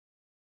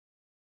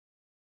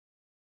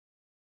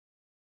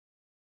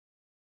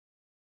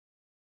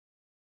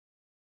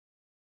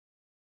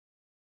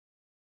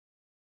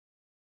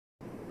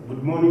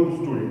Good morning,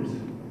 students.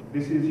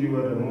 This is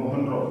your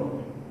Mohan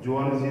Rao,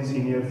 Zoology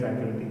Senior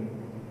Faculty.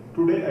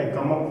 Today I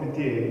come up with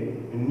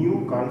a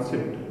new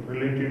concept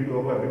related to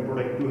our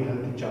reproductive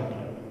health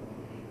chapter.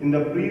 In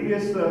the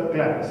previous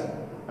class,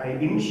 I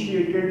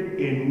initiated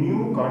a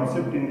new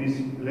concept in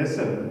this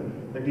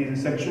lesson, that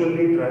is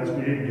sexually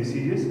transmitted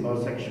diseases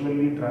or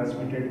sexually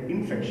transmitted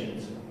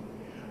infections.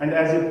 And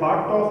as a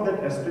part of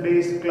that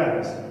yesterday's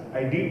class,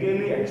 I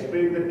detailedly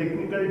explained the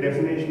technical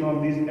definition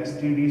of these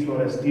STDs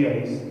or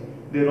STIs,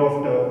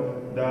 thereafter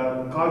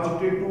the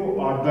causative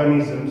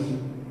organisms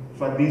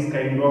for these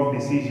kind of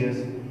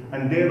diseases,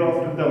 and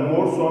thereafter the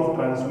modes of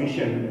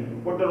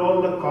transmission, what are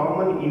all the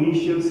common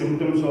initial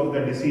symptoms of the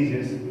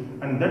diseases,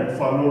 and that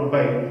followed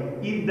by,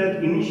 if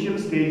the initial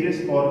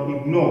stages are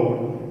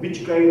ignored,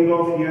 which kind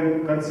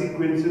of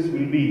consequences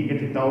will be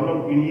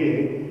developed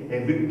in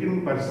a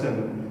victim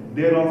person.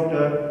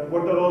 Thereafter,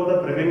 what are all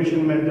the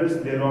prevention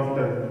methods?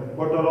 Thereafter,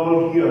 what are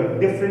all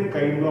different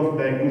kind of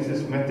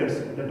diagnosis methods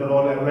that are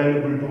all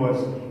available to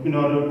us in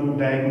order to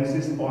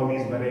diagnose all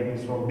these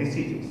varieties of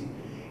diseases.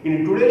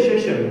 In today's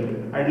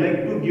session, I'd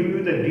like to give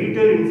you the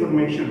detailed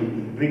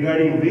information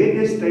regarding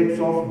various types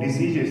of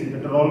diseases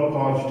that are all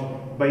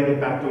caused by the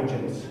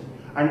pathogens.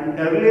 And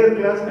earlier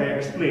class I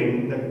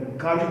explained that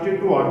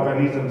causative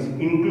organisms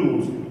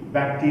includes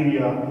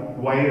bacteria,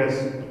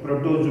 virus,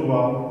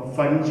 protozoa,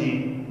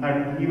 fungi,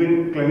 and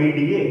even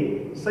chlamydia.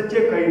 Such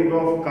a kind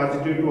of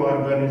causative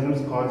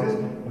organisms causes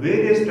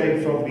various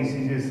types of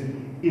diseases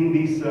in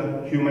this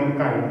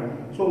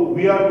humankind. So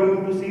we are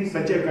going to see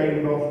such a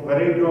kind of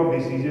variety of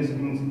diseases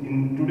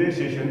in today's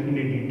session in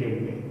a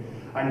detailed way.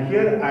 And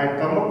here I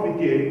come up with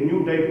a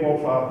new type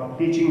of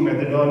teaching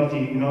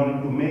methodology in order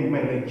to make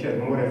my lecture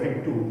more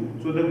effective,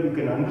 so that you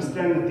can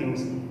understand the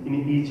things in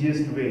the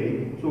easiest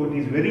way, so it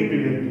is very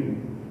clear to you.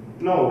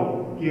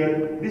 Now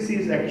here, this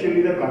is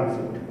actually the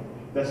concept.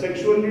 The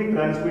sexually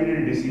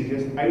transmitted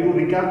diseases, I will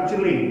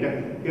recapitulate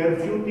here a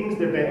few things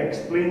that I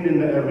explained in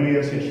the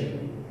earlier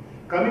session.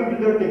 Coming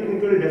to the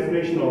technical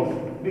definition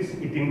of this,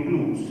 it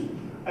includes,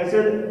 I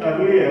said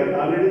earlier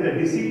already, the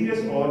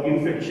diseases or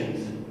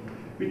infections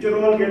which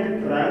are all get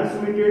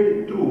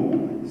transmitted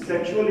through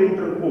sexual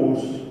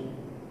intercourse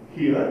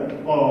here,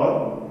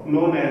 or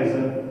known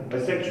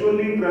as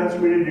sexually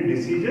transmitted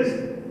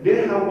diseases.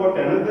 They have got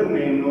another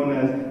name known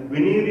as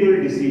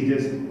venereal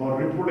diseases or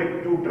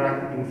reproductive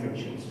tract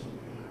infections.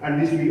 And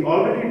this we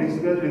already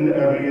discussed in the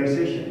earlier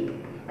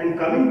session. And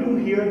coming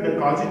to here, the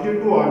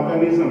causative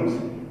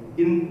organisms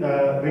in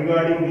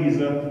regarding these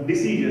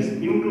diseases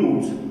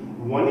includes,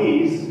 one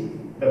is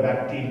the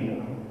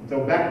bacteria.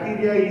 So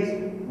bacteria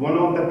is one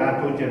of the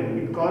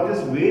pathogens. It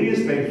causes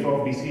various types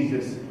of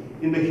diseases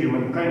in the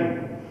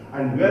humankind.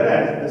 And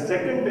whereas the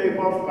second type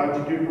of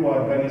causative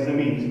organism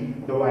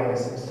is the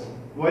viruses.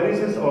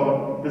 Viruses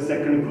are the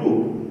second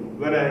group.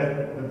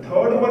 Whereas the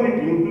third one, it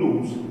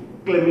includes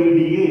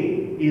chlamydia,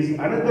 is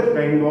another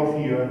kind of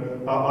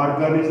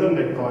organism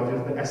that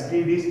causes the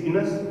STDs in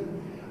us.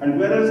 And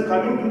whereas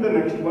coming to the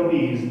next one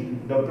is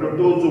the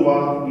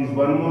protozoa, is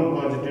one more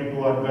causative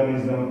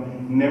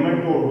organism,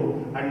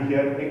 nematode, and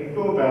here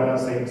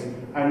ectoparasites,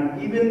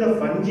 and even the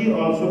fungi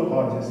also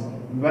causes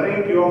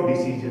variety of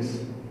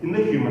diseases in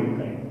the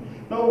humankind.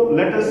 Now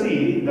let us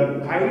see the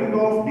kind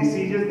of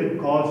diseases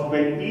that caused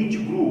by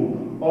each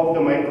group of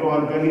the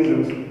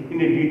microorganisms in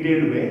a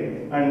detailed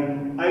way,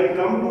 and I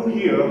come to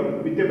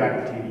here with the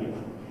bacteria.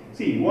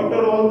 See, what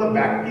are all the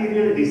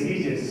bacterial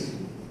diseases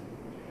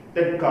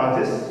that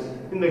causes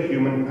in the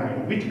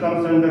humankind, which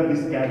comes under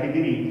this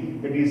category,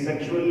 that is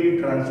sexually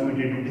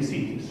transmitted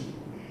diseases.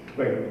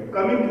 Right.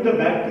 Coming to the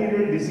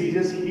bacterial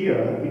diseases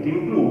here, it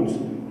includes,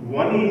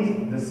 one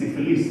is the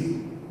syphilis,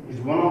 is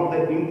one of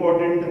the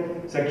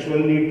important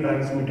sexually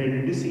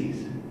transmitted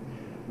disease.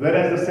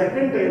 Whereas the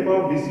second type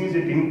of disease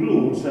it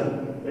includes,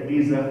 that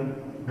is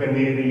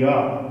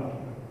gonorrhea.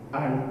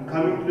 And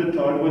coming to the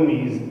third one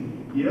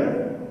is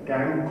here,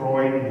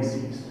 chancroid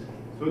disease.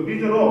 So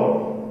these are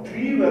all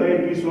three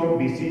varieties of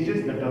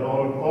diseases that are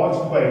all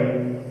caused by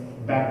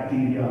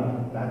bacteria,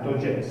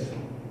 pathogens.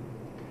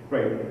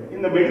 Right.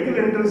 In the medical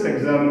entrance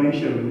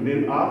examination,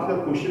 they'll ask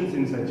the questions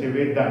in such a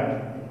way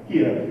that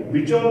here,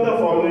 which of the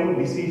following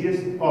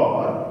diseases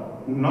are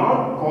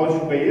not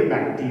caused by a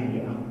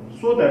bacteria?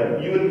 So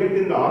that you will get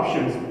in the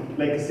options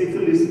like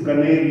syphilis,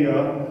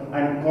 gonorrhea,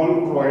 and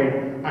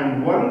chancroid,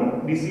 and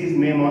one disease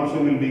name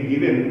also will be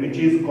given which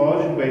is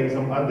caused by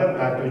some other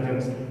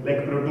pathogens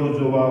like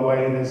protozoa,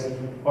 virus,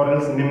 or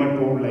else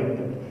nematode, like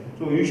that.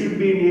 So you should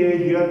be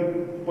in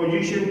a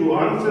position to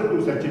answer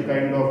to such a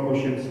kind of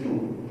questions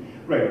too.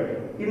 Right.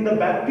 In the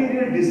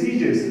bacterial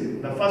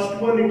diseases, the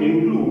first one it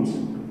includes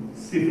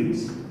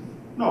syphilis.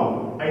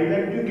 Now, I'd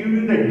like to give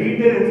you the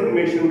detailed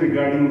information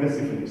regarding the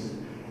syphilis.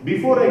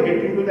 Before I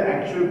get into the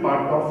actual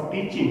part of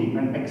teaching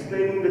and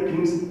explaining the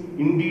things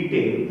in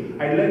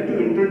detail, I'd like to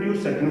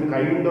introduce certain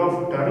kind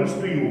of terms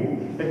to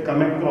you that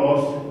come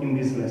across in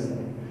this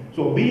lesson.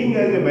 So, being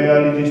as a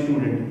biology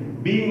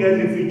student, being as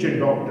a future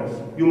doctors,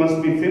 you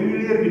must be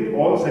familiar with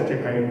all such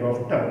a kind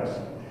of terms.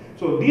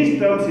 So, these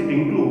terms it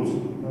includes,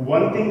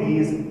 one thing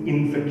is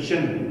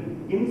infection.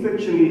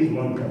 infection is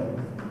one term.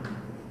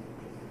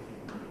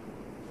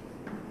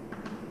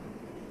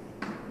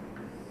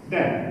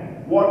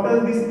 Then, what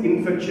does this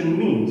infection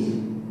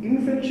means?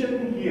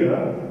 Infection here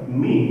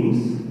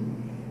means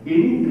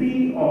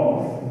entry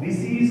of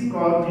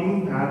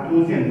disease-causing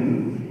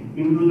pathogen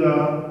into the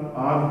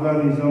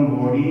organism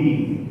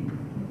body.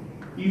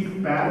 If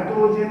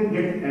pathogen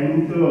get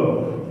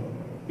entered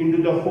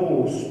into the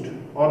host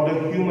or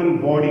the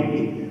human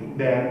body,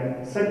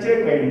 then such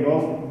a kind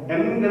of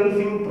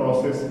engulfing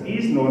process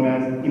is known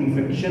as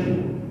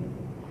infection.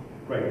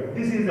 Right.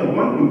 This is the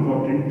one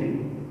important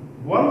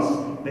thing. Once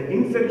the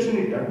infection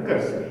it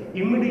occurs,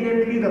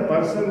 immediately the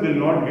person will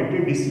not get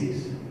a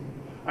disease.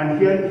 And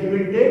here he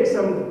will take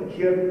some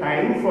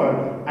time for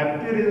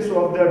appearance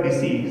of the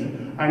disease,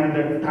 and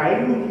the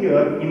time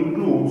here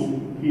includes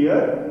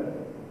here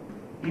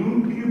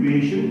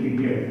incubation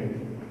period.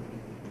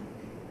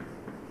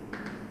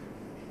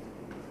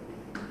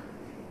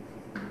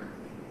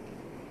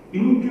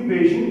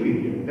 Incubation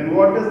period. Then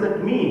what does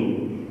that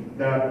mean?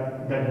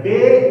 The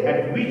day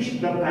at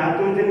which the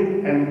pathogen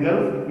is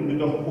engulfed into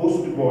the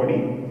host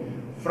body,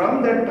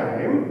 from that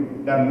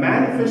time the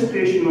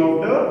manifestation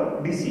of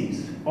the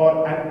disease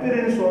or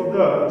appearance of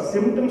the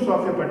symptoms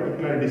of a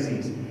particular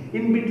disease.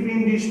 In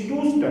between these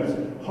two steps,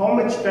 how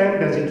much time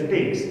does it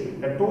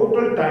take? The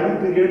total time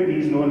period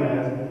is known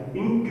as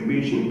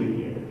incubation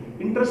period.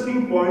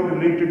 Interesting point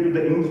related to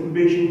the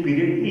incubation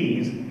period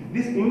is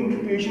this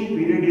incubation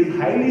period is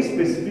highly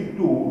specific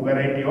to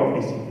variety of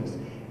diseases.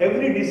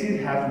 Every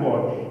disease has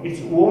got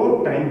its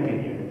own time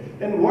period.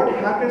 Then what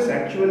happens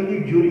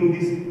actually during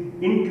this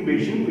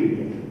incubation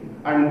period?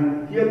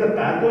 And here the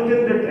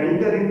pathogen that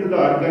enter into the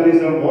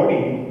organism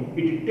body,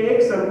 it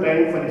takes some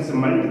time for its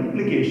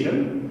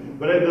multiplication,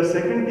 whereas the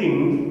second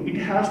thing, it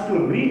has to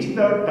reach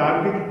the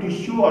target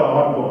tissue or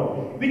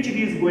organ, which it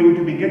is going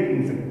to be get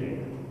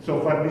infected.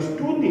 So for these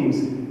two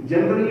things,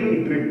 generally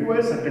it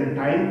requires certain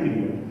time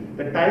period.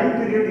 The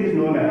time period is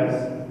known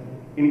as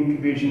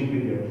incubation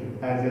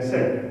period. As I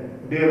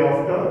said,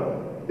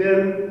 thereafter,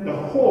 then the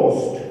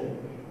host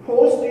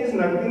is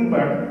nothing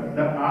but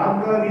the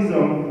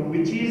organism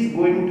which is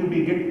going to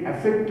be get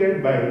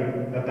affected by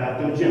the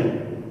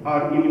pathogen,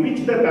 or in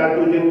which the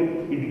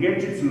pathogen it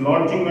gets its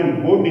lodging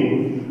and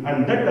boarding,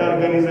 and that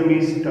organism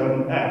is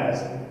termed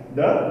as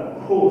the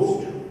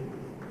host.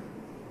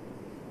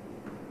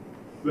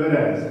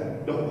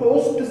 Whereas the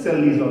host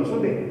cell is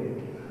also there,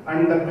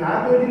 and the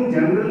pathogen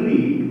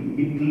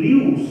generally it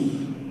lives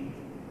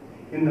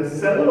in the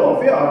cell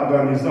of a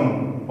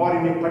organism or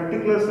in a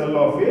particular cell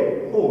of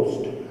a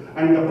host,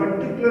 and the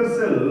particular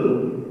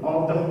cell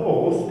of the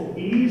host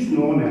is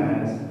known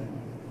as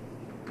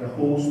the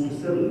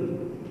host cell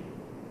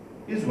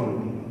is one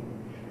thing.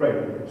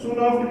 Right. Soon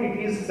after it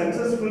is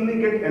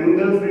successfully get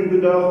engulfed into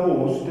the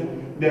host,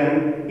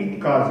 then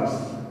it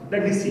causes the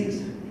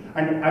disease,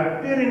 and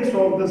appearance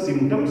of the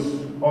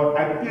symptoms or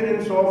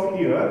appearance of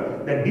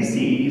here the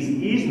disease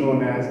is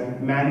known as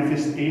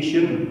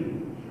manifestation.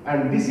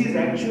 And this is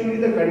actually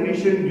the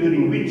condition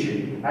during which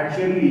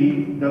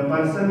actually the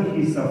person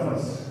he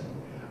suffers,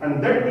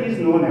 and that is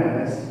known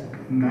as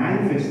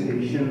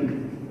manifestation.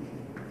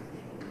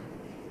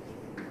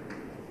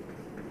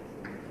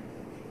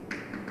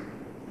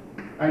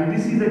 And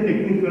this is a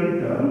technical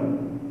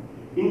term.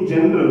 In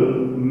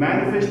general,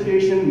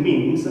 manifestation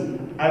means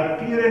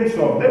appearance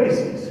of the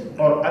disease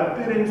or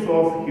appearance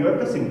of here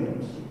the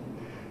symptoms.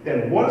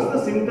 Then once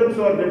the symptoms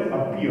are that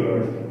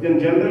appear, then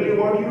generally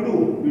what you do?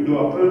 We do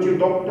approach a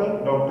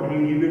doctor, doctor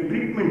will give a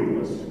treatment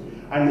to us.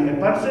 And a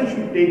person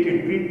should take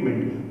a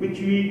treatment which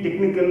we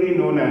technically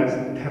known as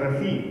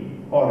therapy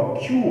or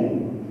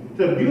cure.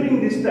 So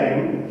during this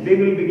time, they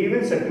will be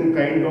given certain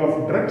kind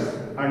of drugs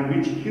and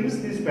which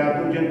kills this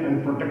pathogen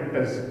and protect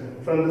us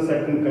from the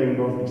certain kind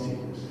of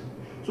diseases.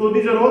 So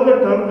these are all the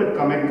terms that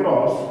come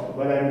across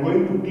while I am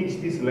going to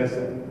teach this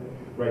lesson.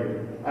 Right.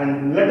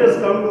 And let us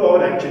come to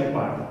our action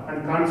part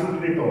and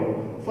concentrate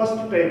on first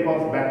type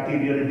of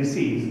bacterial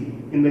disease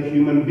in the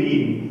human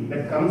being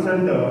that comes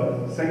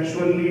under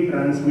sexually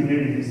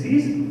transmitted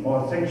disease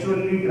or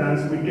sexually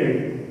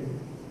transmitted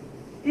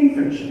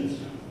infections.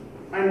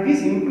 And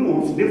this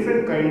includes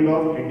different kind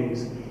of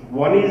headings.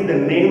 One is the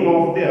name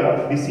of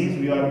the disease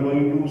we are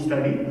going to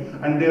study,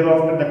 and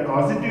thereafter the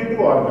causative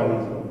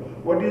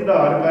organism. What is the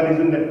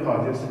organism that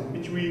causes,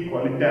 which we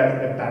call it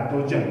as a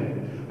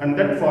pathogen, and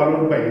that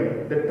followed by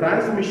the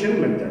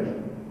transmission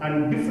method.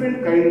 And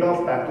different kind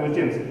of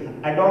pathogens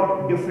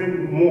adopt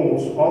different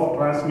modes of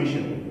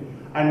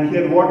transmission. And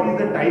here what is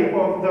the type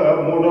of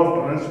the mode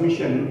of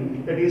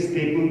transmission that is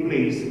taking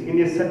place in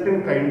a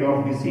certain kind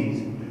of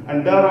disease.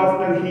 And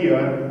thereafter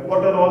here,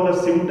 what are all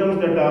the symptoms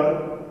that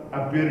are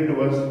appear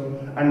to us,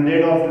 and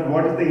thereafter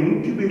what is the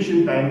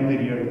incubation time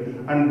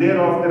period, and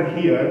thereafter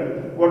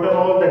here, what are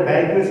all the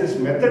diagnosis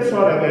methods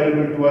are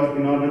available to us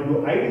in order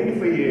to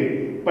identify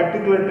a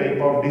particular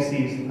type of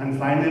disease, and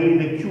finally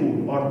the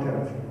cure or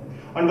therapy.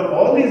 Under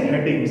all these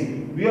headings,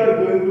 we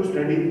are going to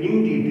study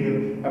in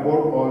detail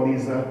about all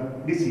these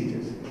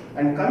diseases.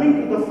 And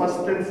coming to the first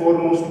and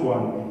foremost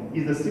one,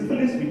 is the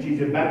syphilis, which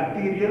is a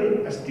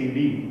bacterial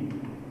STD.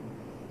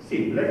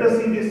 See, let us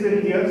see this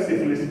here,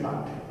 syphilis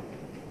part.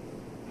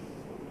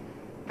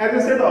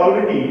 As I said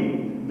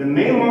already, the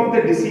name of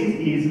the disease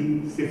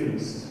is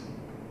syphilis.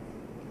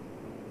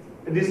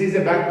 This is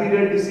a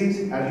bacterial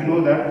disease, as you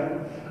know that.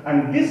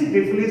 And this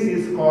syphilis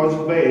is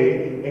caused by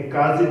a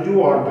causative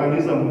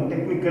organism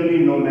technically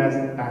known as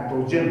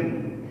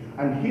pathogen.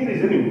 And here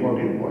is an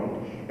important point.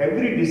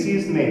 Every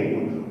disease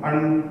name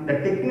and the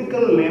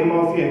technical name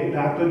of a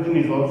pathogen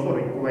is also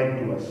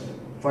required to us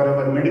for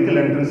our medical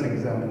entrance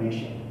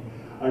examination.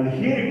 And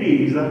here it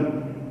is,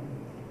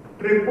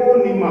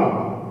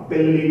 Treponema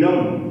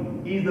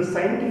pallidum is the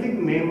scientific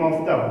name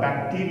of the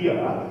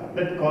bacteria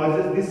that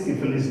causes this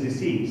syphilis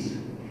disease.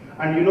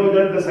 And you know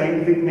that the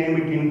scientific name,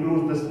 it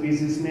includes the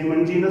species name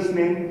and genus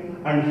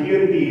name. And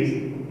here it is,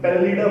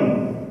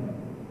 pallidum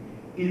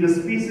is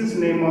the species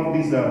name of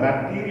this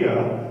bacteria,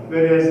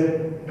 whereas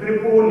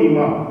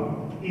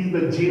Treponema is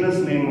the genus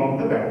name of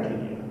the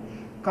bacteria.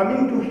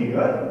 Coming to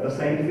here, the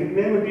scientific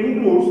name, it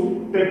includes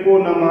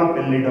Treponema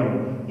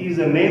pallidum is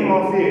the name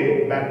of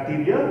a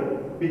bacteria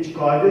which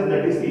causes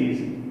the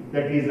disease,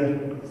 that is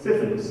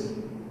syphilis.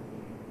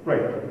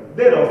 Right.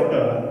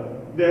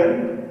 Thereafter,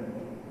 then,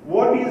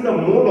 what is the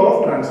mode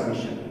of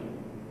transmission?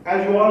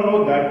 As you all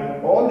know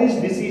that all these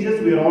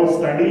diseases we are all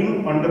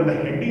studying under the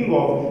heading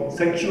of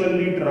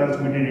sexually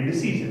transmitted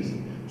diseases.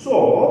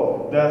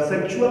 So, the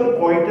sexual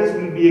coitus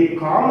will be a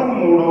common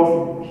mode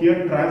of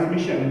here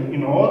transmission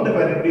in all the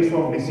varieties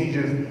of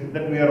diseases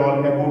that we are all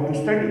about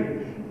to study.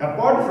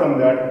 Apart from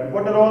that,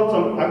 what are all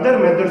some other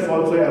methods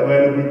also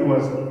available to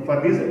us for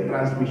this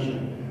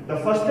transmission? The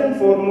first and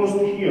foremost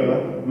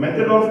here,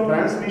 method of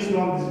transmission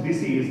of this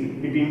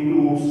disease, it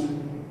includes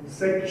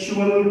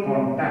sexual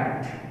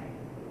contact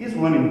is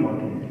one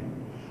important.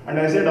 And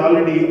I said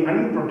already,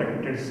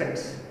 unprotected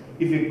sex.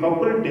 If a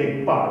couple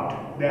take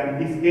part,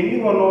 then if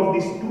any one of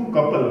these two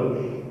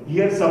couple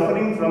here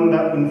suffering from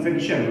the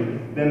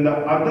infection, then the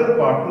other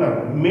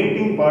partner,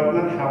 mating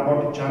partner, have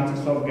got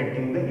chances of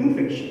getting the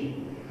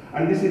infection.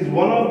 And this is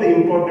one of the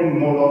important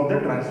mode of the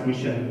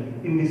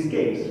transmission in this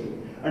case.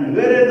 And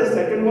whereas the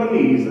second one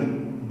is,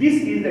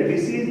 this is the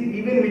disease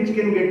even which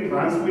can get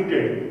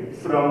transmitted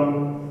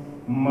from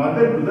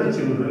mother to the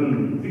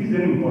children. It is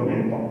an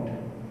important point.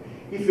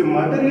 If a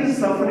mother is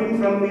suffering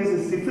from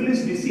this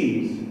syphilis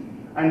disease,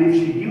 and if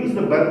she gives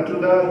the birth to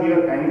the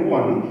here young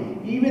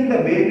one, even the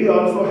baby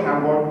also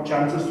have got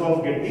chances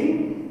of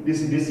getting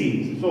this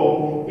disease.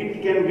 So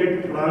it can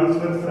get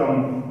transferred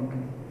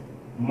from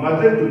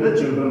mother to the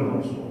children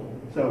also.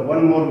 So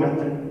one more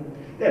method.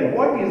 Then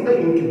what is the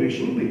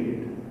incubation period?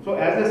 So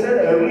as I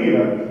said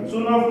earlier,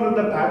 soon after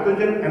the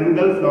pathogen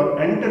engulfs or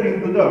enter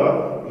into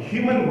the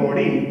human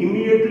body,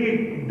 immediately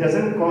it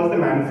doesn't cause the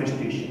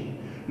manifestation.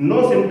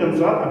 No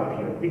symptoms are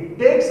appear. It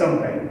takes some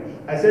time.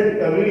 I said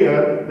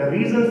earlier, the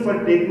reasons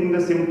for taking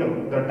the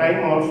symptom, the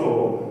time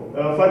also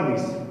for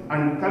this.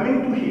 And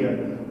coming to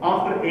here,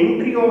 after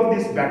entry of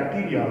this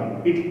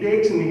bacteria, it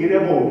takes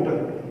near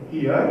about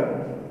here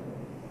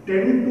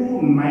 10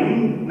 to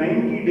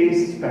 90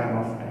 days span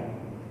of time.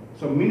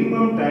 So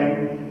minimum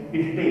time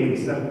it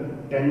takes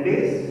 10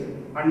 days,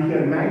 and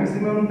here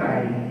maximum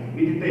time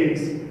it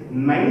takes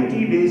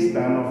 90 days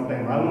span of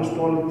time, almost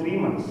all 3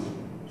 months.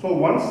 So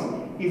once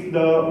if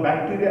the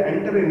bacteria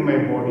enter in my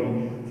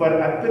body, for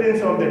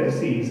appearance of the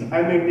disease,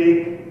 I may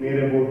take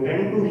near about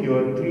 10 to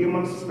here 3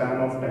 months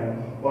span of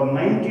time or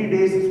 90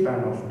 days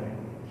span of time.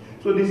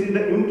 So this is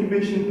the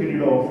incubation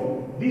period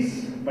of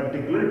this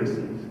particular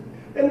disease.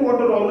 Then what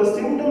are all the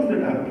symptoms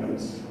that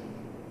appears?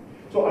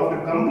 So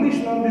after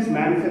completion of this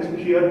manifest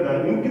here,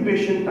 the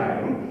incubation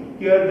time,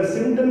 here the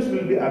symptoms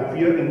will be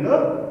appear in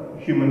the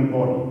human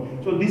body.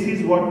 So this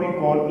is what we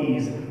call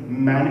is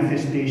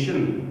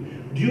manifestation.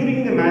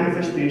 During the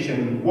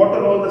manifestation, what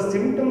are all the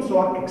symptoms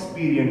are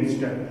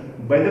experienced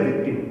by the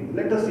victim?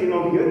 Let us see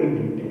now here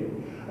in detail.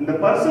 And the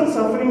person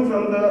suffering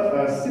from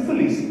the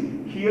syphilis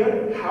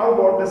here have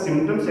got the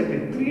symptoms at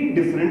 3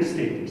 different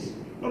stages.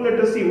 Now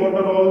let us see what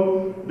are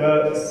all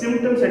the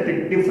symptoms at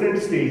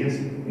different stages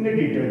in a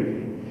detailed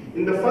way.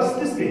 In the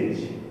first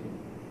stage,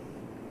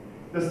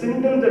 the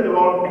symptoms that are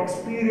all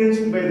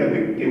experienced by the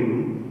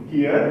victim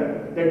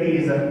here, that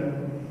is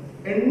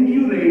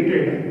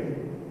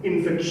endurated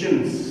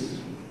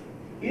infections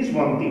is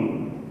one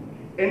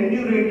thing.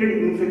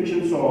 Endurated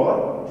infections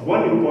are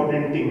one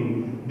important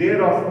thing.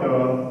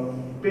 Thereafter,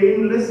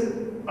 painless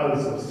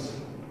ulcers.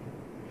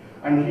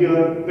 And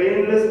here,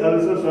 painless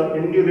ulcers or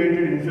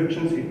endurated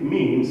infections, it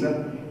means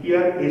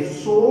here a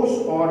source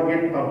or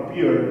get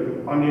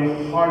appeared on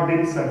a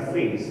hardened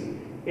surface.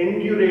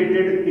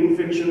 Endurated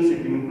infections,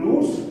 it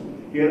includes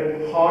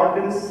here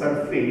hardened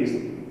surface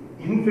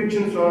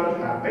infections or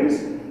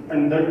happens,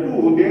 and the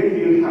two there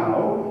you have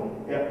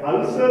a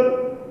ulcer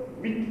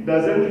which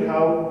doesn't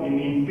have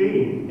any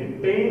pain.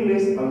 A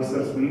painless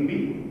ulcers will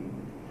be.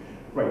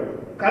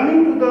 Right.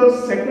 Coming to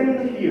the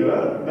second here,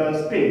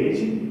 the stage,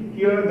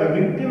 here the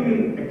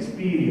victim will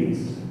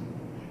experience.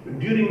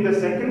 During the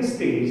second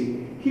stage,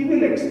 he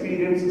will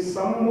experience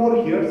some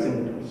more here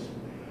symptoms.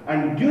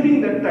 And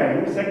during that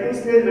time, second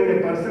stage, when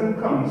a person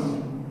comes,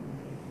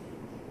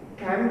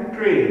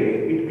 cancre,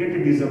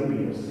 it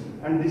disappears.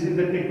 And this is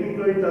the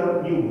technical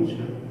term used.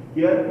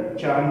 Here,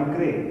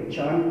 chancre.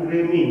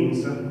 Chancre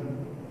means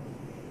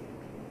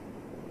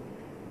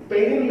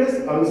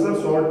painless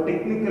ulcers are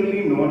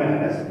technically known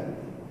as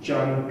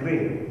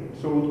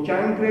chancre. So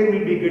chancre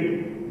will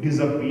get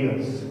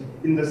disappears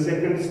in the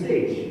second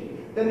stage.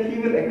 Then he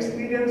will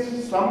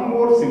experience some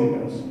more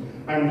symptoms,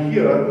 and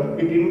here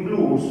it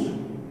includes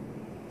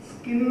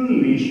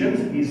skin lesions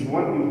is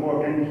one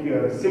important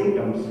here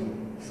symptoms.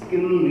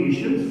 Skin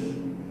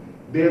lesions.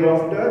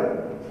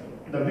 Thereafter,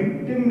 the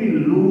victim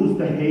will lose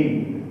the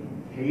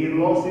hair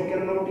loss you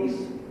can notice,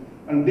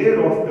 and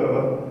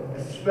thereafter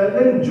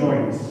swollen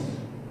joints.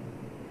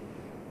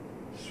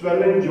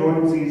 Swollen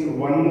joints is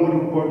one more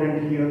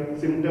important here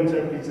symptoms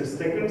at its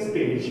second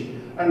stage,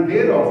 and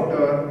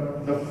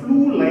thereafter the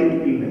flu-like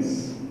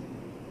illness.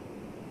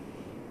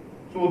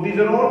 So these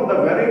are all the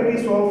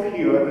varieties of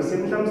here the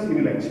symptoms you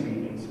will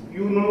experience.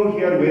 You know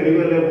here very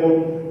well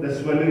about the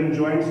swollen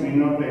joints, need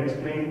not to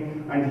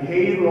explain, and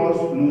hair loss,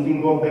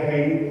 losing of the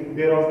hair.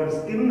 Thereafter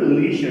skin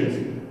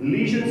lesions.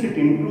 Lesions it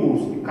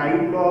includes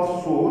kind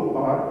of sore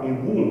or a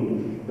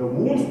wound. The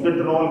wounds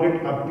that all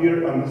get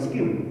appeared on the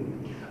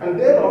skin. And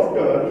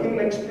thereafter he will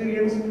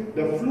experience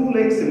the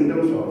flu-like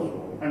symptoms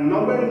also. And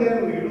now and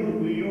then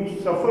we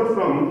suffer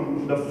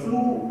from the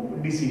flu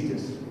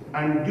diseases.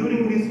 And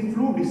during this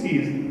flu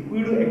disease,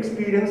 we do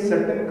experience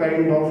certain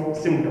kind of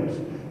symptoms.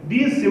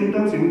 These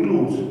symptoms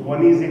includes,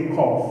 one is a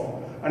cough,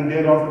 and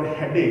thereafter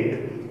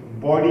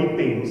headache, body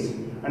pains,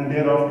 and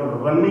thereafter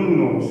running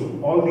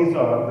nose. All these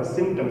are the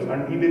symptoms,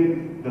 and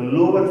even the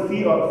lower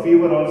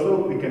fever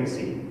also we can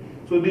see.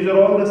 So these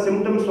are all the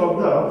symptoms of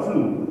the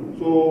flu.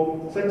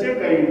 So such a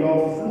kind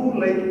of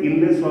flu-like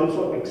illness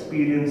also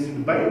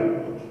experienced by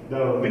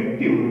the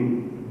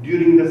victim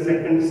during the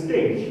second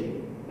stage.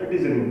 That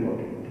is an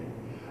important.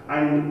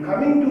 And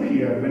coming to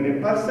here, when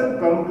a person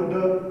comes to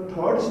the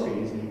third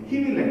stage,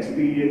 he will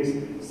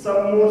experience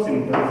some more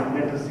symptoms.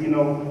 Let us see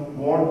now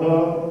what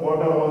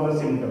are all the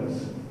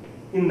symptoms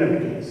in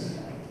that case.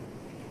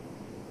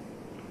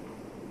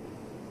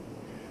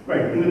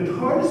 Right, in the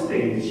third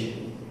stage,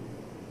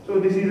 so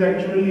this is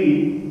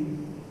actually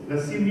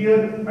the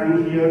severe,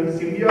 and here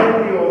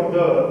severity of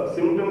the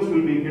symptoms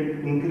will be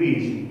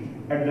increased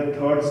at the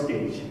third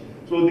stage.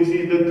 So this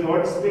is the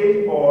third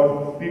stage,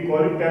 or we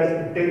call it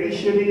as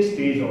tertiary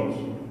stage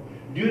also.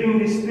 During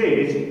this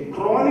stage,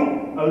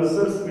 chronic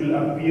ulcers will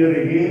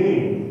appear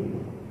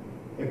again.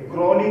 A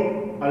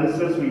chronic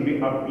ulcers will be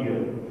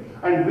appear.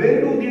 And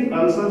where do these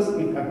ulcers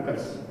it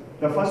occurs?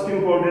 The first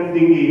important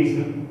thing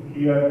is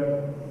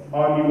here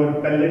on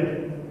your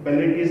palate.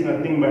 Palate is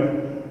nothing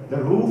but the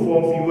roof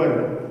of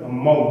your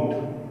mouth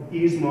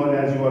is known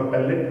as your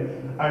palate,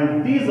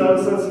 and these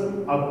ulcers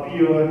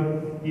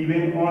appear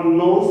even on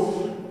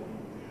nose,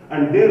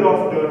 and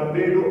thereafter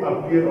they do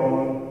appear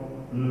on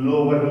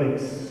lower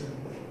legs.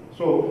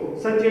 So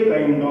such a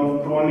kind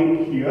of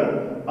chronic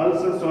here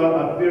ulcers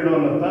are appeared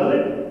on the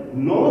palate,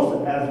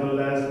 nose as well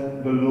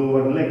as the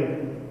lower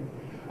leg.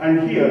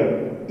 And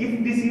here,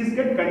 if disease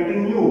get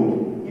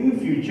continued in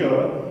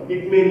future,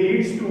 it may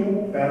lead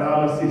to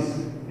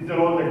paralysis. These are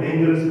all the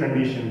dangerous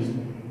conditions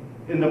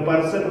in the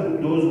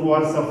person, those who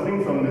are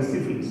suffering from the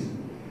syphilis.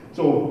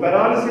 So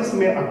paralysis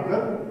may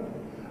occur,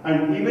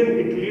 and even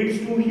it leads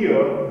to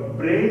here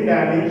brain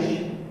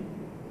damage,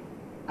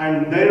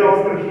 and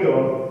thereafter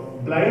here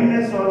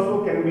blindness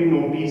also can be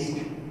noticed.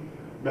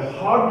 The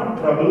heart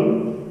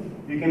trouble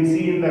you can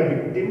see in the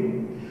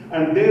victim,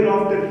 and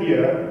thereafter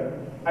here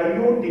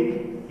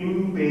aortic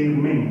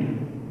impairment.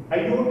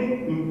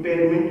 Aortic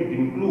impairment it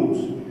includes,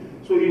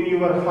 so in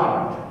your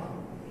heart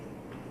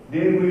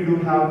there we do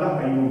have the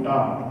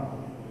aorta.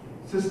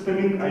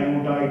 Systemic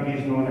aorta it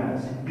is known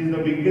as. It is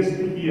the biggest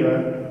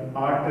here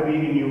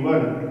artery in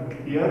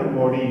your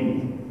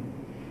body.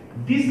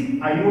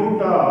 This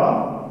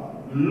aorta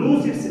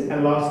loses its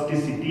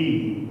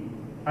elasticity,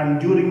 and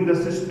during the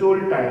systole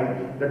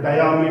time the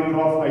diameter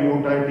of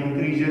aorta it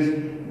increases.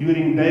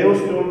 During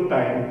diastole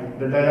time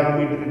the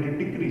diameter it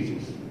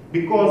decreases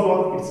because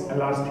of its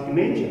elastic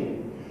nature.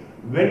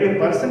 When a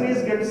person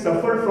gets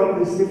suffered from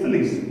the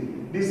syphilis,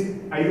 this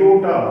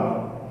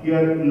aorta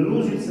here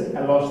loses its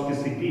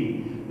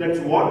elasticity. That's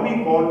what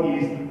we call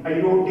is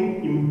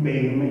aortic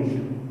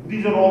impairment.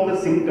 These are all the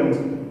symptoms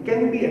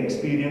can be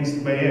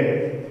experienced by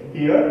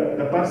here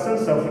the person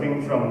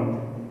suffering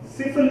from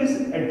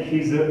syphilis at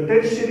his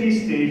tertiary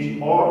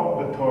stage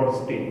or the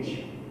third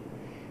stage.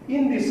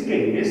 In this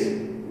case,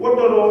 what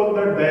are all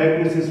the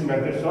diagnosis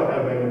methods are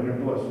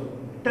available to us?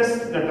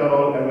 Tests that are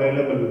all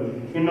available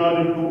in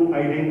order to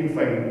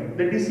identify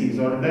the disease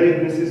or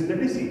diagnosis the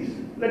disease.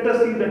 Let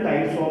us see the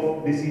types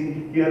of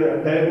disease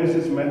here,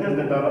 diagnosis methods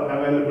that are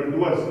available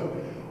to us.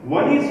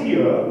 One is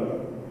here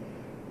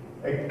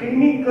a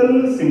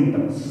clinical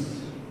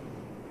symptoms.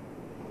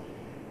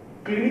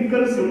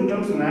 Clinical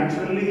symptoms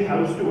naturally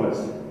helps to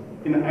us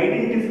in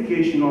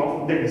identification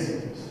of the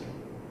diseases.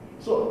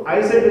 So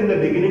I said in the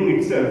beginning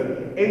itself,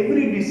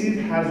 every disease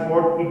has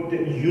got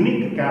its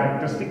unique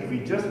characteristic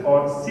features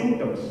or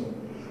symptoms.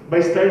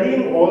 By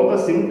studying all the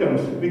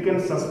symptoms, we can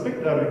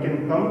suspect or we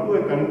can come to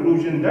a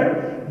conclusion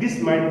that this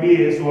might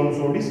be a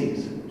so-and-so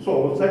disease.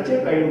 So such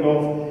a kind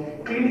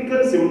of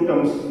clinical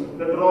symptoms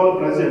that are all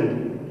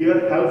present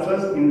here helps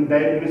us in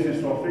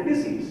diagnosis of a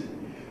disease.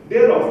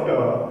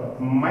 Thereafter,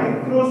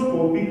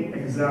 microscopic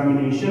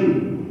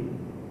examination.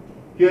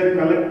 Here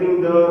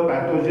collecting the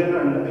pathogen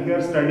and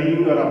here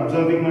studying or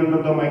observing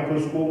under the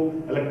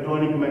microscope,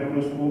 electronic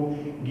microscope,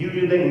 give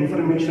you the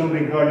information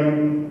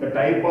regarding the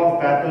type of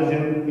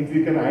pathogen. If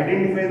you can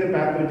identify the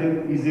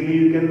pathogen easily,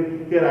 you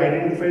can here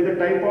identify the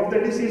type of the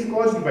disease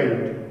caused by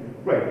it.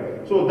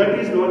 Right. So that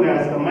is known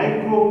as the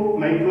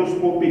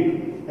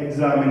microscopic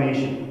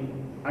examination.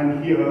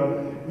 And here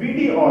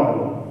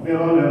VDR, they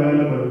are all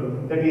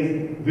available. That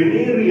is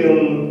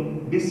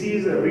venereal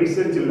disease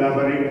research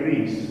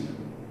laboratories.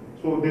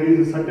 So there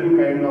is a certain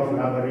kind of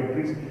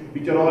laboratories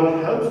which are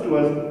all helps to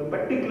us,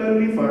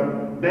 particularly for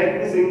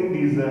diagnosing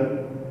these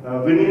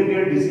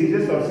venereal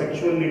diseases or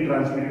sexually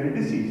transmitted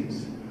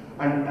diseases.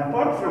 And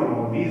apart from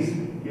all these,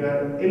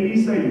 here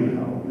ELISA you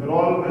have. You are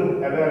all well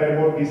aware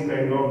about this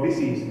kind of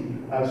disease.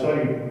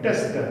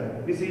 Test.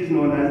 This is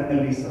known as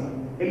ELISA.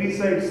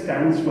 ELISA it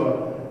stands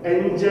for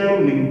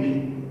Enzyme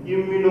Linked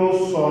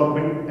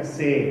Immunosorbent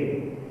Assay.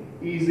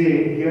 Is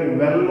a here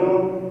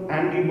well-known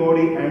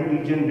antibody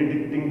antigen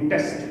detecting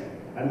test.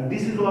 And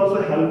this is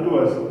also help to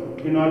us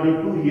in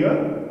order to here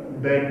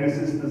diagnose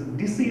this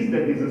disease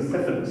that is a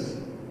syphilis.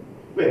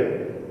 Well,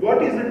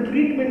 what is the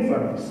treatment for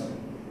this?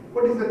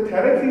 What is the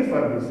therapy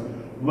for this?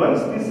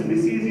 Once this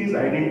disease is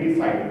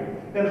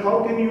identified, then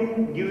how can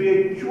you give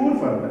a cure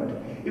for that?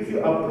 If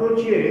you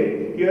approach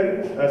a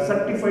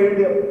certified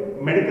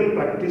medical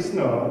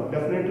practitioner,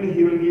 definitely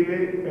he will give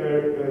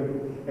a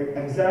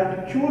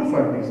exact cure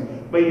for this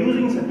by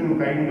using certain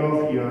kind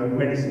of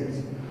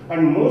medicines.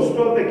 And most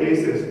of the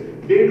cases,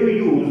 they do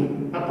use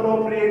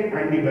appropriate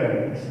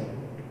antibiotics.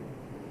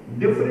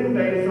 Different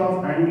types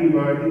of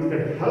antibiotics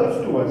that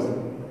helps to us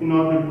in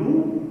order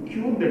to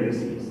cure the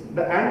disease.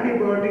 The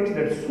antibiotics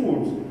that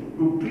suits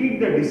to treat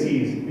the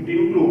disease, it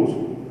includes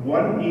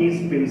one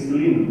is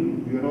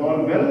penicillin. You are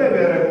all well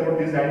aware about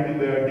this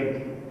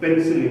antibiotic,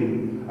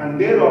 penicillin. And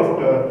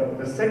thereafter,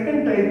 the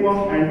second type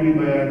of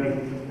antibiotic,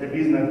 that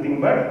is nothing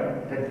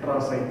but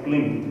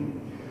tetracycline.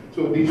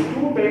 So these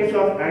two types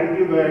of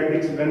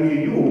antibiotics when you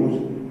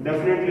use,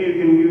 definitely you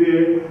can give a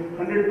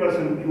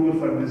 100% cure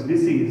for this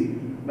disease,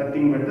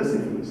 nothing but the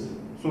syphilis.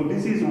 So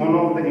this is one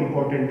of the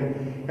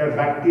important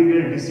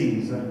bacterial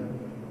disease,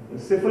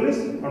 syphilis,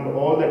 and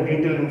all the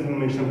detailed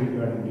information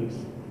regarding this.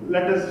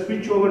 Let us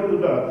switch over to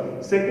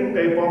the second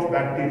type of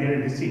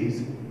bacterial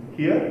disease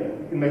here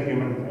in the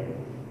humankind.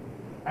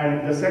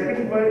 And the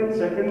second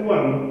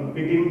one,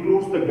 it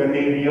includes the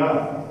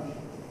gonorrhea.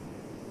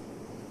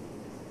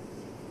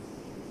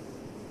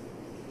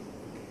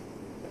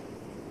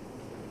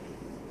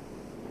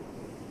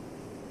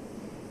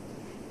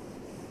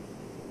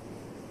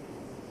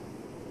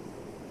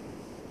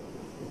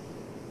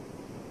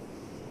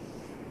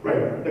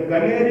 Right. The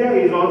gonorrhea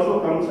is also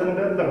comes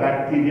under the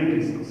bacterial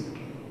disease.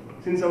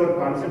 Since our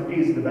concept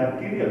is the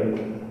bacterial,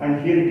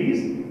 and here it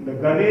is, the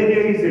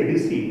gonorrhea is a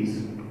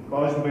disease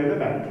caused by the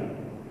bacteria.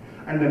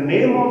 And the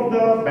name of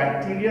the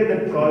bacteria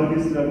that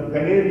causes this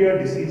gonorrhea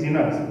disease in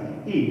us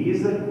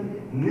is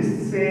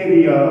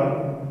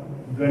Neisseria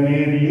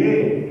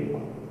gonorrhoeae.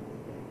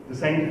 The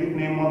scientific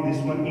name of this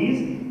one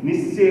is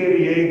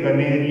Neisseria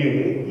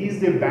gonorrhoeae. Is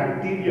the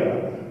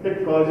bacteria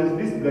that causes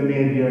this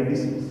gonorrhea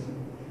disease.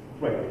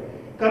 Right.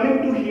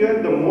 Coming to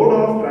here, the mode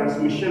of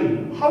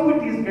transmission, how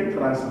it is get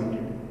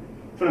transmitted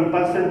from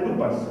person to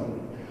person.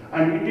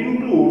 And it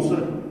includes,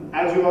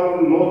 as you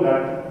all know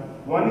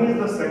that, one is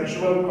the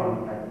sexual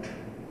contact.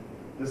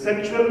 The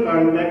sexual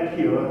contact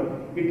here,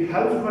 it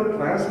helps for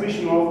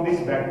transmission of this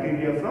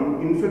bacteria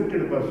from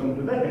infected person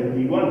to the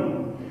healthy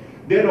one.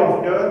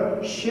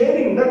 Thereafter,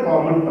 sharing the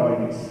common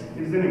toilets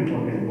is an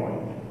important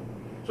point.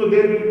 So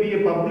there will be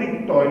a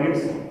public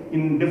toilets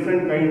in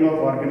different kind of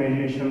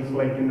organizations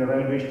like in the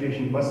railway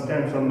station, bus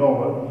stands and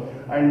all,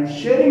 and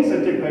sharing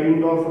such a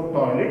kind of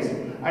toilets,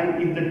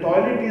 and if the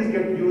toilet is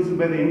get used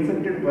by the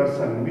infected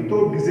person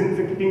without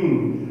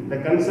disinfecting the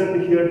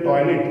concerned here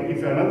toilet,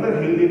 if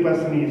another healthy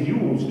person is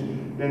used,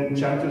 then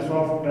chances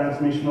of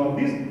transmission of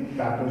this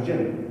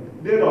pathogen.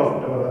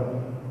 Thereafter,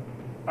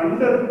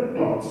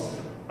 undercloths,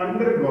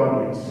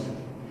 undergarments.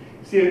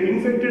 See, an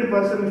infected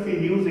person, if he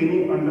use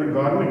any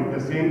undergarment,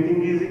 the same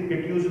thing is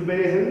get used by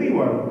a healthy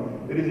one.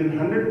 There is a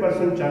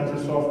 100%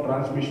 chances of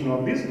transmission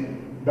of this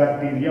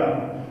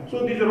bacteria.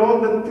 So these are all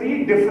the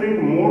three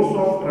different modes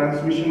of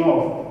transmission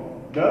of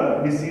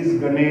the disease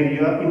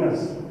gonorrhea in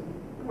us.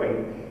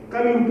 Right.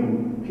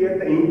 Coming to here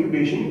the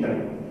incubation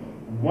time.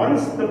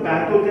 Once the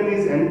pathogen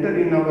is entered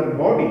in our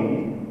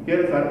body,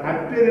 here for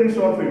appearance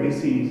of a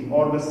disease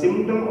or the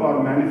symptom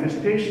or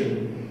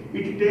manifestation,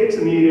 it takes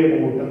near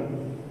about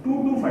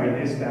 2 to 5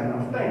 days span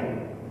of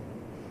time.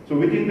 So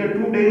within the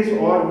 2 days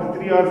or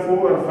 3 or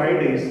 4 or 5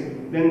 days,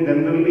 then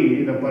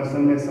generally the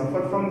person may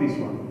suffer from this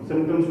one.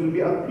 Symptoms will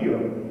be up here.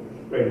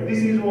 Right. This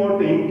is what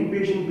the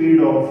incubation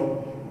period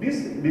of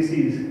this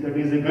disease, that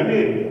is a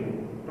gonorrhea.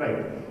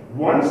 Right.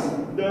 Once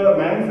the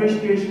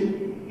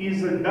manifestation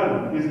is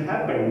done, is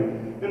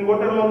happened, then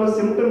what are all the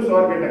symptoms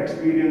are get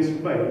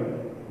experienced by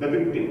the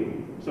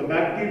victim. So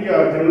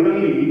bacteria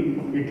generally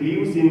it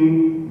lives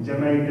in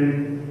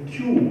genital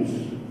tubes.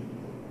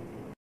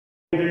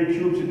 Genital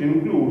tubes it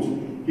includes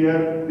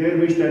here. There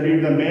we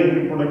studied the male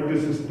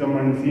reproductive system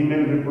and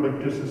female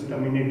reproductive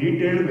system in a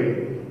detailed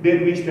way.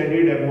 There we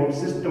studied about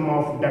system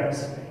of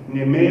ducts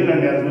in a male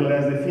and as well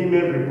as the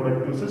female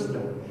reproductive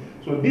system.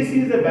 So this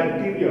is a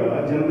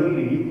bacteria.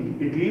 Generally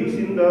it lives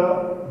in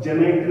the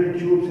genital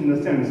tubes, in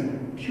the sense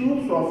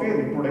tubes of a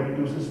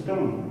reproductive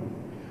system.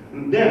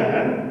 And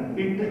then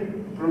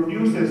it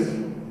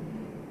produces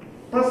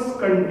pus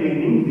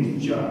containing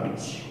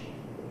discharge.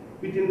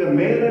 Within the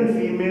male and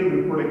female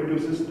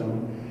reproductive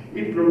system,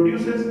 it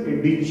produces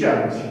a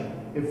discharge,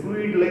 a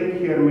fluid like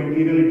here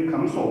material it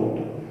comes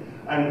out,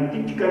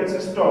 and it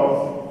consists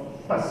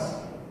of pus.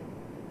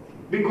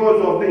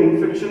 Because of the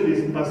infection,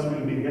 this pus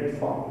will be get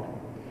formed.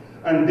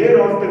 And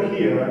thereafter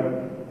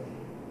here,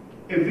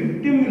 a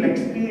victim will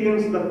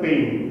experience the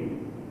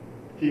pain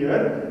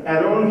here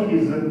around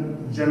his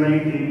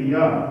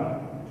genitalia.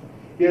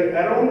 Here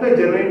around the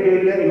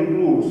genitalia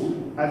includes,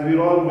 as we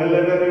are all well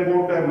aware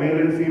about the male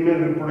and female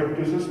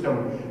reproductive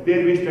system,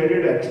 there we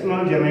studied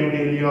external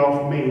genitalia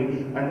of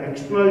male and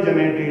external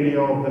genitalia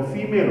of the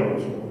female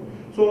also.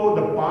 So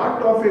the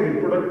part of a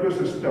reproductive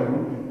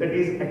system that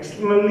is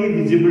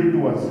externally visible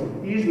to us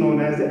is known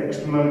as the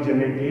external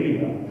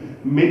genitalia.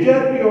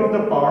 Majority of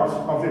the parts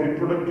of a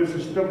reproductive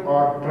system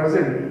are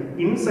present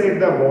inside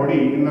the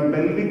body in the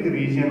pelvic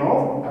region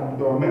of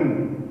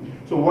abdomen.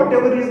 So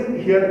whatever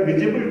is here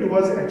visible to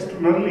us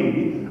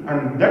externally,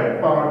 and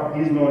that part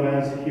is known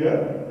as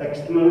here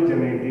external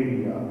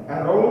genitalia.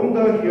 Around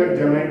the here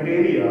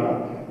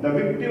genitalia, the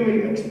victim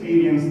will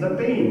experience the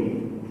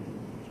pain.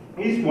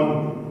 Is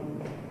one thing.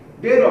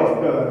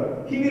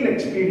 Thereafter, he will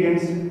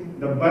experience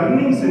the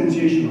burning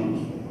sensation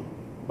also.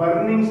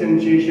 Burning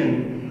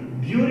sensation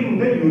during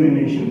the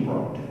urination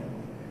part.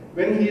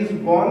 When he is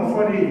gone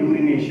for a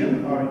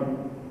urination or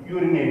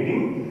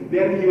urinating,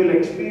 then he will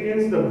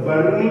experience the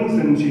burning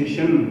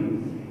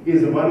sensation.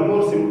 Is one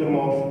more symptom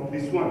of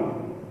this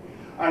one.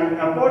 And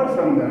apart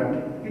from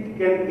that, it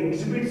can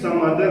exhibit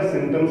some other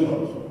symptoms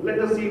also. Let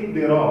us see if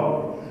there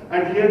are.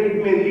 And here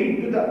it may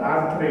lead to the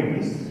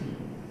arthritis.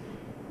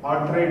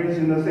 Arthritis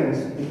in the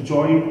sense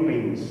joint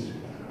pains,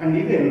 and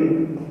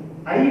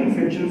even eye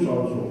infections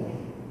also.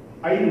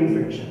 Eye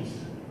infections.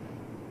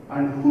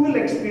 And who will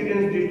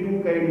experience these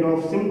two kind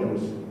of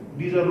symptoms?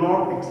 These are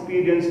not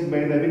experienced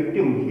by the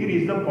victim. Here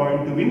is the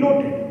point to be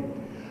noted.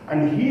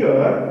 And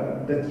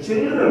here the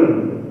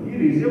children,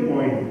 here is a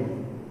point.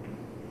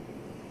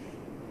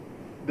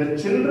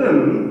 The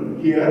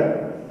children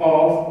here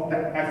of the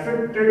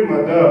affected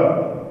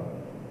mother.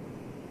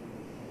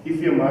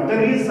 If a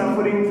mother is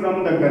suffering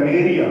from the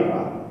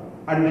gonorrhea,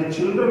 and the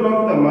children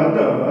of the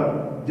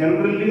mother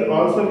generally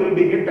also will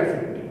be get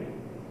affected.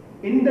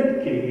 In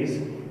that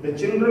case, the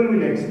children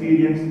will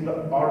experience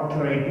the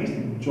arthritis,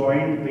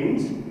 joint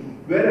pains,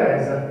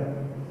 whereas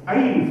eye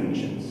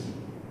infections.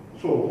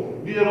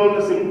 So these are all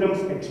the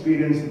symptoms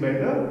experienced by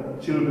the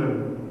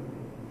children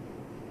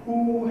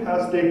who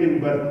has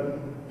taken birth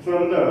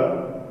from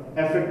the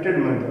affected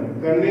mother,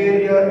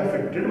 gonorrhea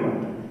affected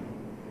mother.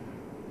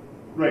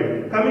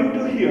 Right. Coming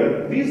to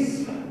here,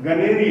 this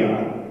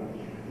gonorrhea,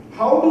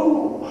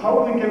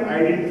 how we can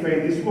identify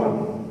this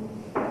one?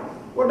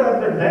 What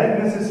are the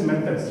diagnosis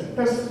methods?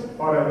 Tests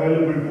are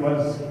available to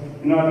us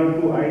in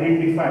order to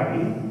identify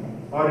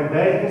or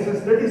diagnose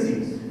the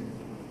disease.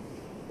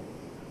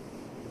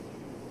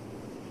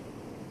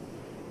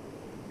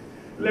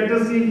 Let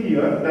us see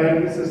here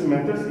diagnosis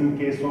methods in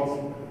case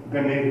of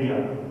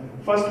gonorrhea.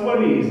 First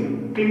one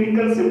is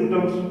clinical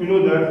symptoms. You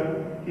know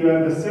that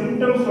here the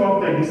symptoms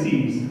of the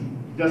disease.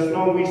 Just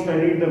now we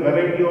studied the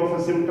variety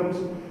of symptoms.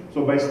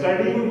 So by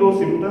studying those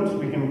symptoms,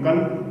 we can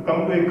come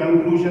to a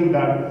conclusion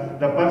that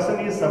the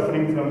person is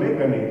suffering from a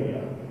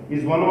gonorrhea.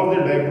 Is one of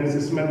the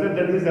diagnosis method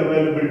that is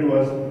available to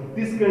us.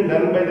 This can be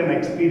done by an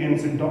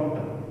experienced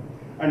doctor.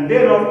 And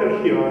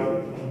thereafter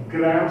here,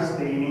 gram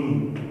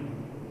staining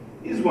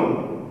is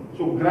one.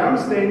 So gram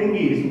staining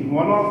is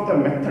one of the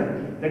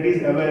method that is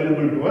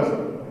available to us,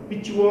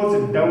 which was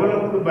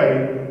developed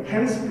by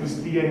Hans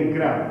Christian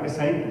Gram, a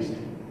scientist.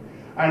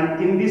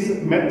 And in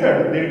this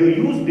method, they do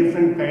use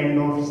different kind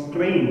of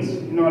strains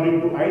in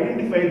order to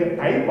identify the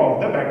type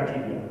of the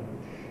bacteria.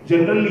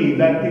 Generally,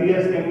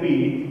 bacteria can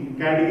be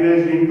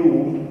categorized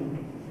into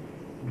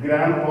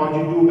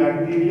gram-positive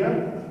bacteria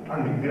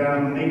and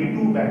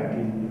gram-negative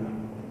bacteria.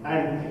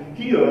 And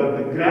here,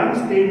 the gram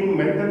staining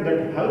method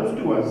that helps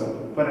to us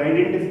for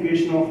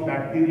identification of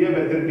bacteria,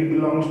 whether it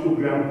belongs to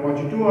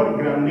gram-positive or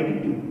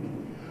gram-negative.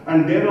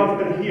 And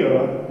thereafter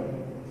here,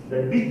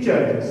 the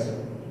discharges.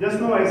 Just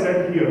now I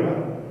said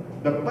here,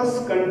 the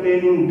pus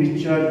containing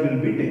discharge will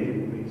be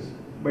taken place.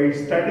 By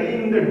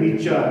studying the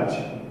discharge,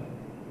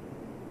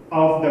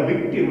 of the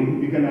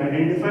victim you can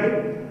identify,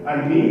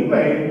 and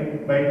meanwhile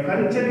by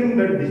culturing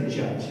the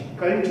discharge.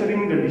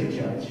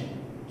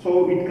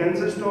 So it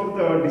consists of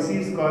the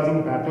disease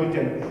causing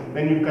pathogen.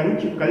 When you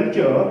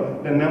culture,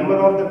 the number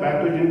of the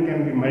pathogen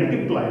can be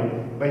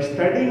multiplied. By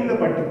studying the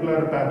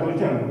particular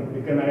pathogen,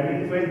 we can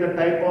identify the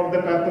type of the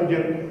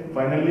pathogen.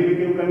 Finally, we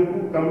can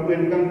come to a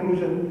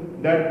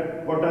conclusion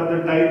that what are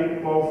the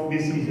type of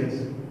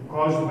diseases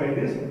caused by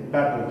these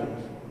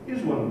pathogens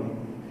is one thing.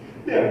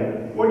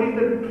 Then, what is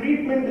the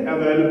treatment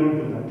available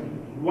to that?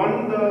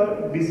 Once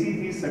the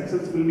disease is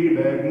successfully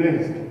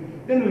diagnosed,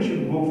 then we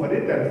should go for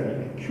a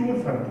therapy, a cure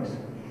for this.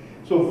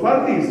 So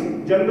for this,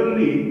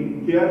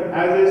 generally here,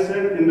 as I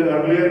said in the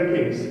earlier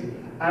case,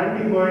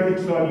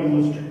 antibiotics are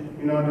used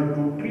in order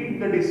to treat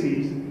the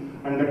disease,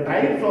 and the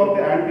types of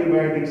the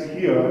antibiotics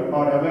here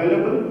are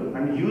available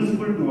and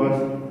useful to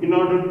us in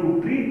order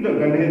to treat the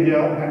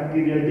gonorrhea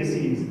bacterial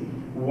disease.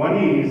 One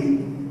is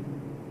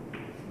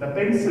the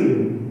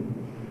penicillin,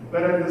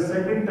 whereas the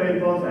second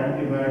type of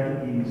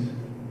antibiotic is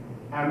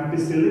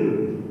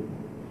ampicillin.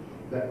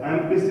 The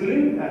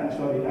ampicillin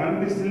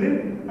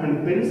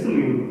and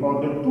penicillin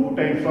are the two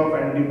types of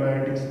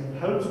antibiotics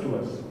helps to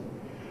us.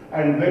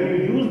 And when you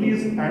use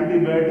these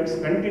antibiotics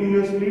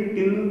continuously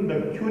till the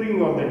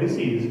curing of the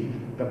disease,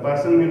 the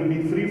person will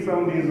be free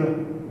from this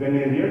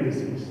gonorrhea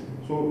disease.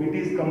 So it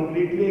is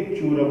completely a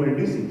curable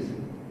disease.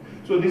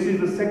 So this is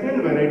the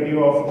second variety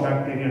of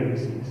bacterial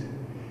disease.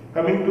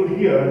 Coming to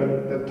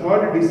here, the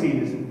third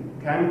disease,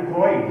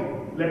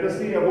 chancroid. Let us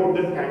see about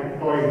the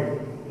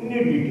chancroid in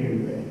a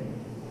detailed way.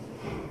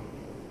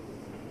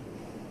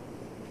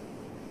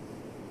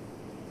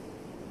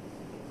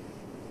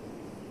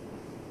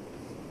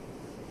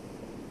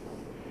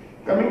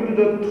 Coming to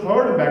the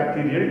third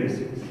bacterial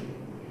disease.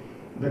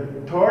 The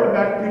third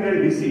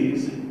bacterial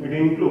disease, it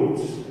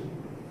includes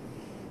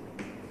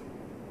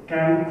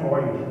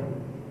chancroid.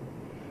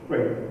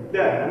 Right.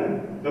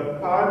 Then the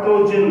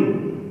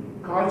pathogen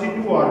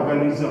causative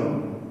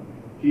organism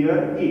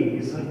here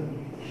is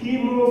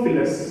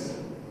Haemophilus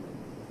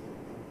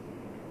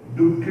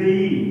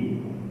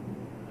ducreyi.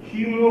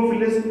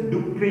 Haemophilus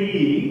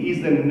ducreyi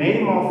is the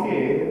name of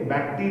a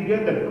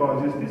bacteria that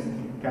causes this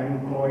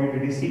chancroid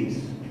disease.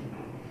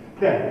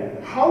 Then,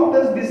 how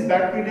does this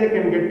bacteria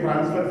can get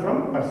transferred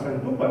from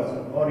person to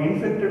person or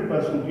infected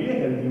person to a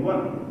healthy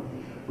one?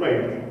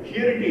 Right,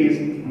 here it is,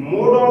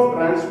 mode of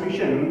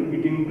transmission,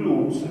 it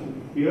includes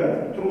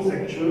here through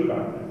sexual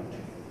contact.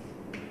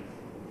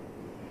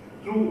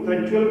 Through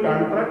sexual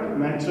contact,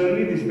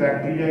 naturally this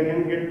bacteria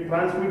can get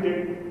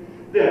transmitted.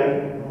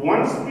 Then,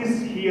 once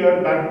this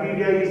here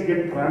bacteria is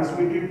get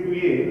transmitted to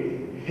a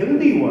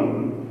healthy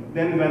one,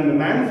 then when the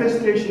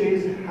manifestation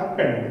is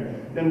happened,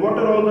 then what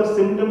are all the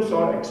symptoms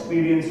are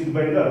experienced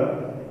by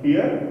the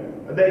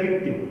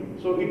victim.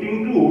 So it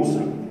includes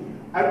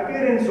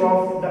appearance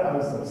of the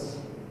ulcers.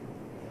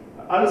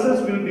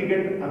 Ulcers will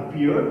begin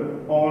appear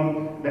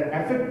on the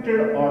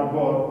affected organ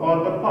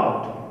or the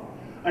part,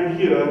 and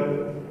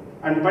here,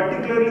 and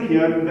particularly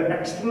here, the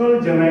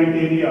external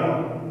genitalia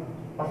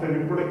of a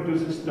reproductive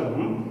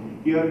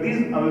system. Here,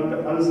 these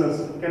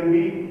ulcers can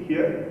be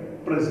here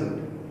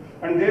present,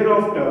 and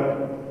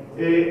thereafter.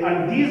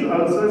 And these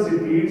ulcers,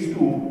 it leads to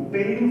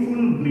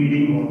painful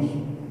bleeding also.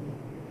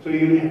 So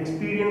you will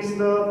experience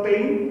the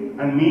pain,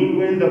 and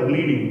meanwhile the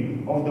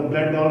bleeding of the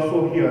blood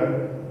also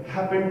here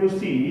happen to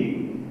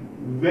see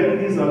when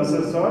these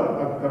ulcers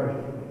are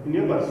occurring in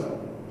a person.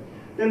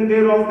 Then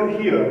thereafter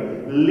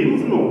here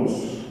lymph nodes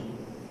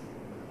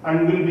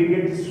and will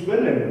get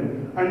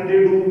swollen, and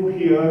they do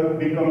here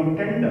become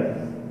tender,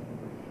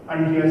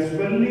 and here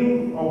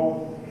swelling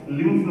of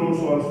lymph nodes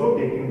also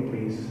taking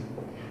place.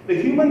 The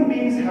human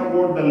beings have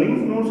got the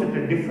lymph nodes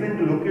at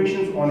different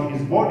locations on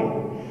his body.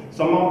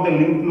 Some of the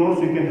lymph nodes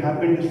you can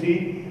happen to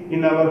see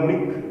in our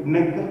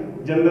neck,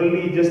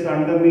 generally just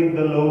underneath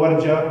the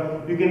lower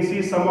jaw. You can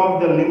see some of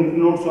the lymph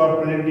nodes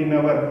are present in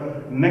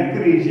our neck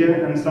region,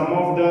 and some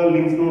of the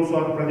lymph nodes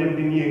are present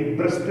in a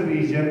breast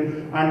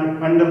region,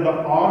 and under the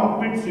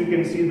armpits you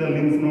can see the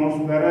lymph nodes,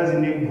 whereas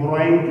in a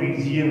groin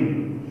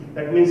region,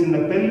 that means in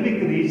the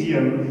pelvic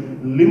region,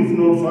 lymph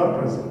nodes are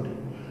present.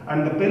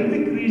 And the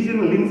pelvic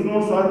region lymph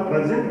nodes are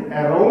present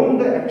around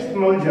the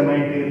external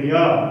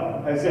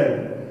genitalia. I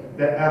said,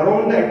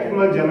 around the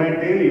external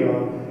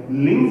genitalia,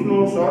 lymph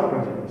nodes are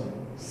present.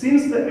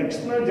 Since the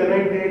external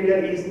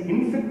genitalia is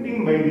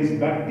infecting by this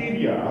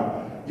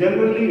bacteria,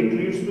 generally it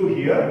leads to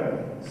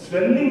here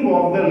swelling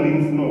of the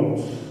lymph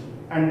nodes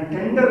and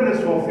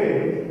tenderness of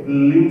a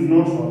lymph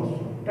nodes also.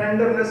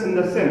 Tenderness in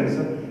the sense,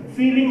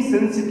 feeling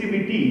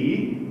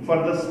sensitivity for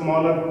the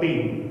smaller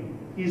pain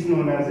is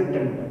known as a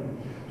tender.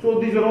 So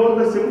these are all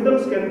the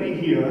symptoms can be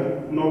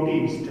here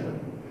noticed.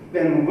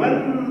 Then what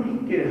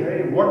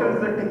is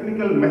the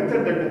technical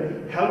method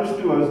that helps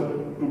to us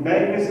to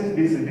diagnose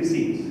this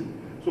disease?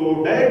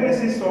 So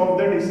diagnosis of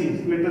the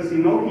disease, let us see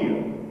now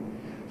here.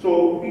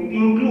 So it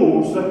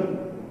includes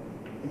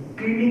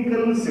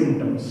clinical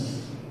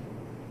symptoms.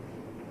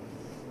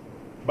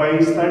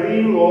 By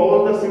studying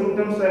all the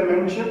symptoms I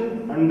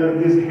mentioned under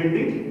this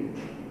heading,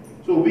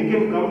 So we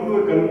can come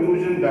to a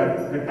conclusion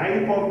that the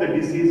type of the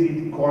disease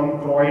is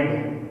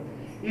concroid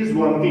is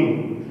one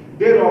thing.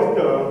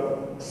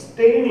 Thereafter,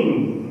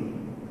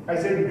 staining, I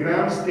said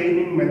gram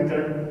staining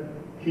method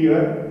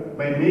here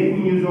by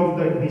making use of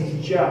the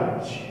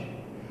discharge,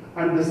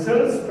 and the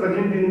cells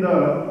present in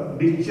the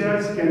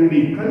discharge can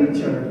be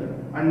cultured,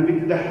 and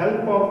with the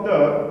help of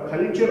the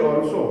culture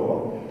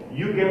also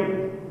you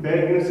can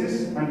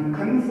diagnosis and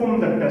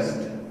confirm the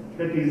test,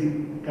 that is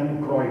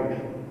concroid.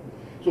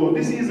 So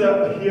this is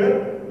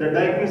here the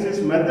diagnosis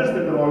methods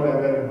that are all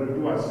available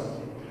to us.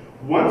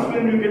 Once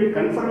when you get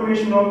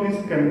confirmation of this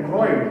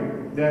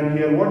concroid, then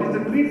here what is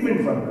the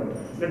treatment for that?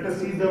 Let us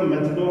see the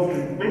method of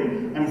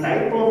treatment and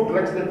type of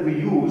drugs that we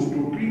use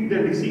to treat the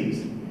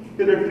disease.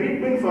 So the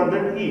treatment for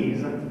that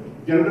is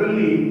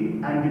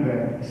generally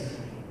antibiotics.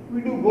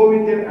 We do go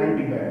with the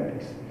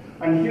antibiotics.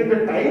 And here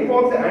the type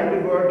of the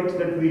antibiotics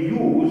that we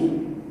use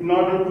in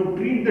order to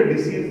treat the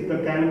disease, the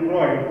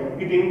concroid,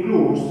 it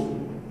includes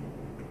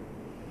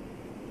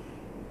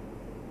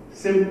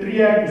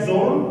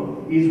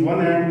ceftriaxone is one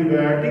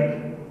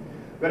antibiotic,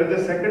 whereas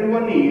the second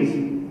one is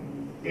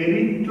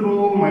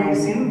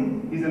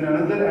erythromycin is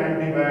another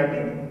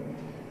antibiotic.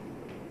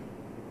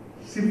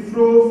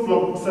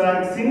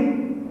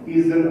 Ciprofloxacin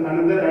is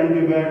another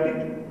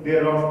antibiotic.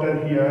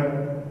 Thereafter here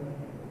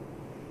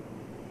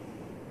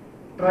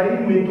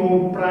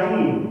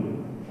trimethoprim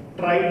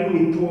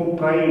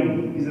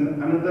is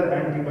another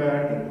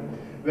antibiotic,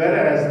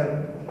 whereas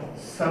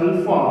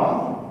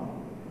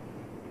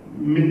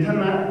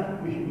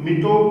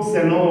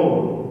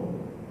methoxazole,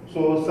 so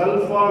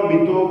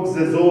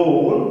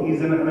sulfamethoxazole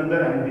is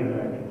another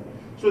antibiotic.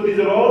 So these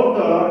are all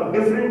the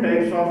different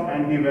types of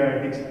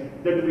antibiotics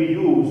that we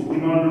use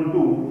in order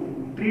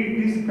to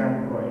treat this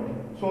concroid.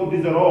 So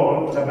these are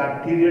all the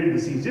bacterial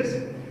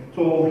diseases.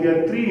 So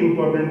here three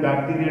important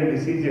bacterial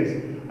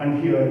diseases,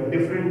 and here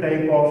different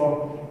type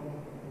of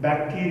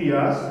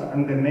bacteria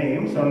and the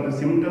names and the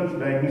symptoms,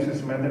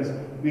 diagnosis methods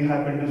we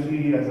happen to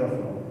see as of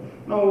now.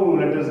 Now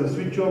let us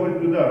switch over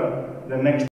to the next.